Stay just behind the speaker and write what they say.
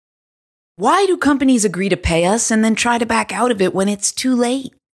Why do companies agree to pay us and then try to back out of it when it's too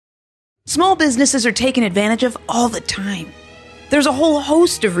late? Small businesses are taken advantage of all the time. There's a whole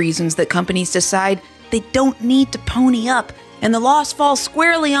host of reasons that companies decide they don't need to pony up, and the loss falls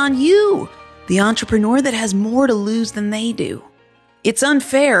squarely on you, the entrepreneur that has more to lose than they do. It's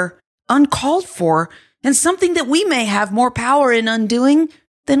unfair, uncalled for, and something that we may have more power in undoing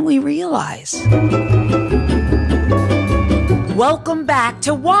than we realize. Welcome back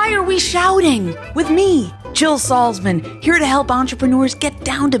to Why Are We Shouting? With me, Jill Salzman, here to help entrepreneurs get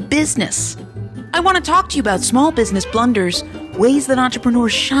down to business. I want to talk to you about small business blunders, ways that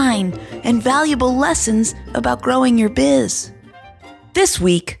entrepreneurs shine, and valuable lessons about growing your biz. This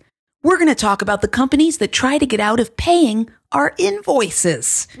week, we're going to talk about the companies that try to get out of paying our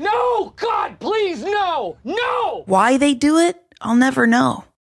invoices. No! God, please, no! No! Why they do it, I'll never know.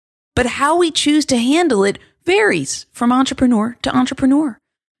 But how we choose to handle it varies from entrepreneur to entrepreneur.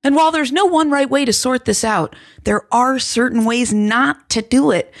 And while there's no one right way to sort this out, there are certain ways not to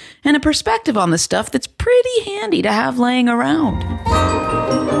do it, and a perspective on the stuff that's pretty handy to have laying around.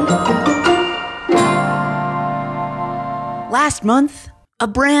 Last month, a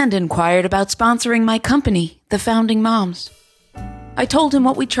brand inquired about sponsoring my company, The Founding Moms. I told him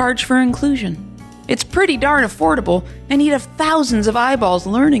what we charge for inclusion. It's pretty darn affordable, and he'd have thousands of eyeballs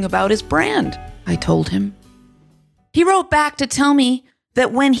learning about his brand, I told him. He wrote back to tell me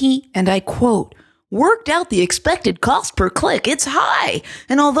that when he, and I quote, worked out the expected cost per click, it's high.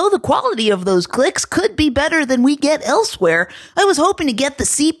 And although the quality of those clicks could be better than we get elsewhere, I was hoping to get the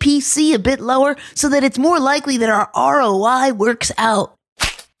CPC a bit lower so that it's more likely that our ROI works out.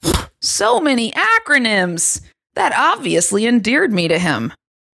 So many acronyms. That obviously endeared me to him.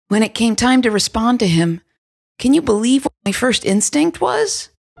 When it came time to respond to him, can you believe what my first instinct was?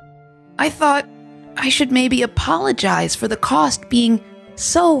 I thought I should maybe apologize for the cost being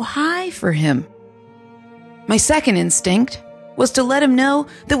so high for him. My second instinct was to let him know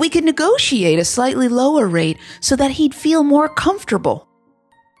that we could negotiate a slightly lower rate so that he'd feel more comfortable.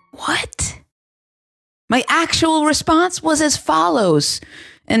 What? My actual response was as follows,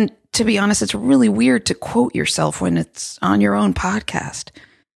 and to be honest, it's really weird to quote yourself when it's on your own podcast.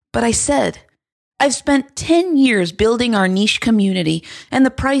 But I said, I've spent 10 years building our niche community, and the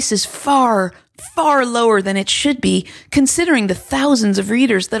price is far, far lower than it should be, considering the thousands of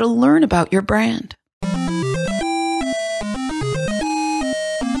readers that'll learn about your brand.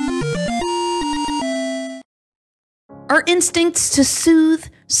 Our instincts to soothe,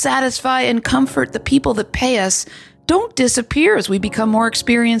 satisfy, and comfort the people that pay us don't disappear as we become more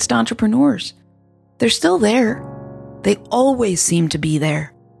experienced entrepreneurs. They're still there. They always seem to be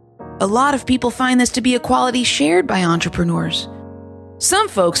there. A lot of people find this to be a quality shared by entrepreneurs. Some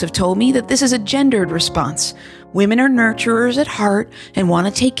folks have told me that this is a gendered response. Women are nurturers at heart and want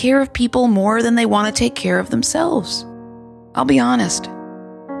to take care of people more than they want to take care of themselves. I'll be honest.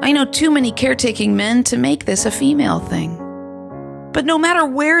 I know too many caretaking men to make this a female thing. But no matter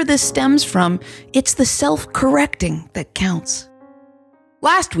where this stems from, it's the self-correcting that counts.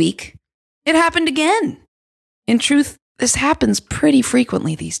 Last week, it happened again. In truth, this happens pretty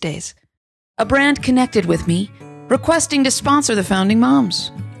frequently these days. A brand connected with me, requesting to sponsor the Founding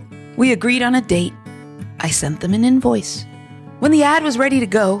Moms. We agreed on a date. I sent them an invoice. When the ad was ready to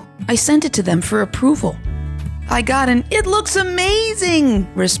go, I sent it to them for approval. I got an "it looks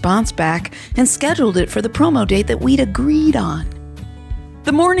amazing" response back and scheduled it for the promo date that we'd agreed on.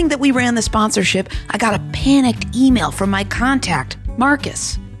 The morning that we ran the sponsorship, I got a panicked email from my contact,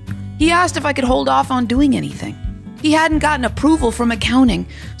 Marcus. He asked if I could hold off on doing anything. He hadn't gotten approval from accounting,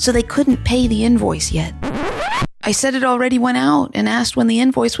 so they couldn't pay the invoice yet. I said it already went out and asked when the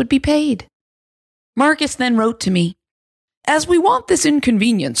invoice would be paid. Marcus then wrote to me, "As we want this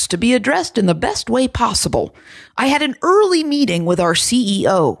inconvenience to be addressed in the best way possible, I had an early meeting with our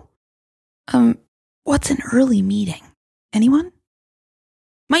CEO. What's an early meeting? Anyone?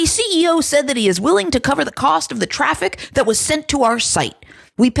 My CEO said that he is willing to cover the cost of the traffic that was sent to our site.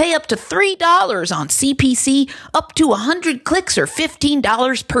 We pay up to $3 on CPC, up to 100 clicks or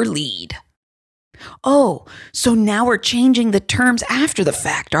 $15 per lead." Oh, so now we're changing the terms after the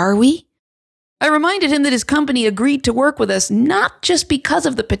fact, are we? I reminded him that his company agreed to work with us not just because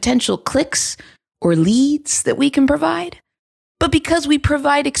of the potential clicks or leads that we can provide, but because we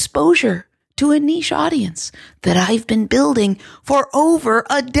provide exposure to a niche audience that I've been building for over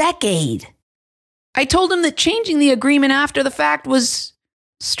a decade. I told him that changing the agreement after the fact was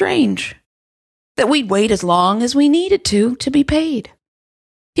strange, that we'd wait as long as we needed to be paid.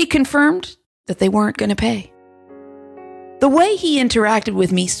 He confirmed that they weren't going to pay. The way he interacted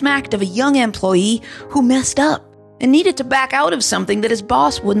with me smacked of a young employee who messed up and needed to back out of something that his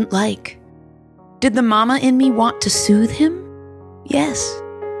boss wouldn't like. Did the mama in me want to soothe him? Yes.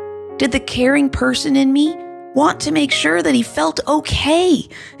 Did the caring person in me want to make sure that he felt okay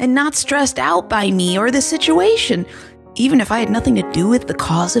and not stressed out by me or the situation, even if I had nothing to do with the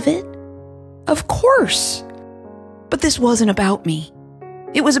cause of it? Of course. But this wasn't about me.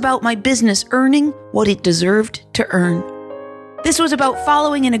 It was about my business earning what it deserved to earn. This was about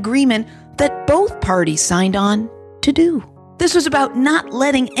following an agreement that both parties signed on to do. This was about not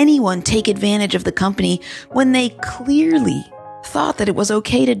letting anyone take advantage of the company when they clearly thought that it was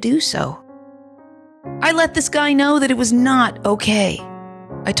okay to do so. I let this guy know that it was not okay.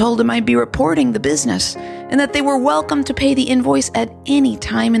 I told him I'd be reporting the business and that they were welcome to pay the invoice at any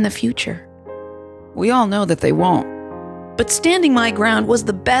time in the future. We all know that they won't. But standing my ground was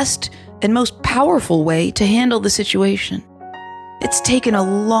the best and most powerful way to handle the situation. It's taken a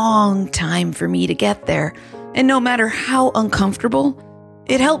long time for me to get there, and no matter how uncomfortable,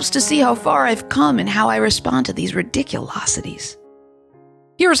 it helps to see how far I've come and how I respond to these ridiculosities.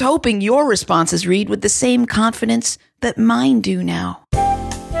 Here's hoping your responses read with the same confidence that mine do now.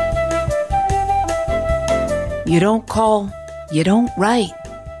 You don't call, you don't write.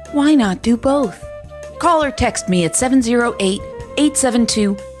 Why not do both? Call or text me at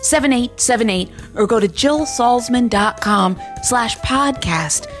 708-872-7878 or go to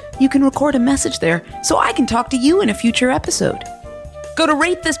jillsalzman.com/podcast. You can record a message there so I can talk to you in a future episode. Go to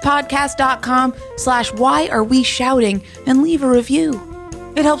ratethispodcast.com/whyareweshouting and leave a review.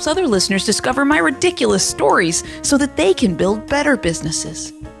 It helps other listeners discover my ridiculous stories so that they can build better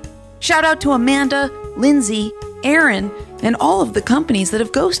businesses. Shout out to Amanda, Lindsay, Aaron, and all of the companies that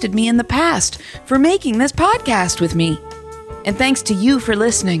have ghosted me in the past for making this podcast with me. And thanks to you for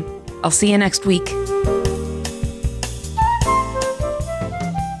listening. I'll see you next week.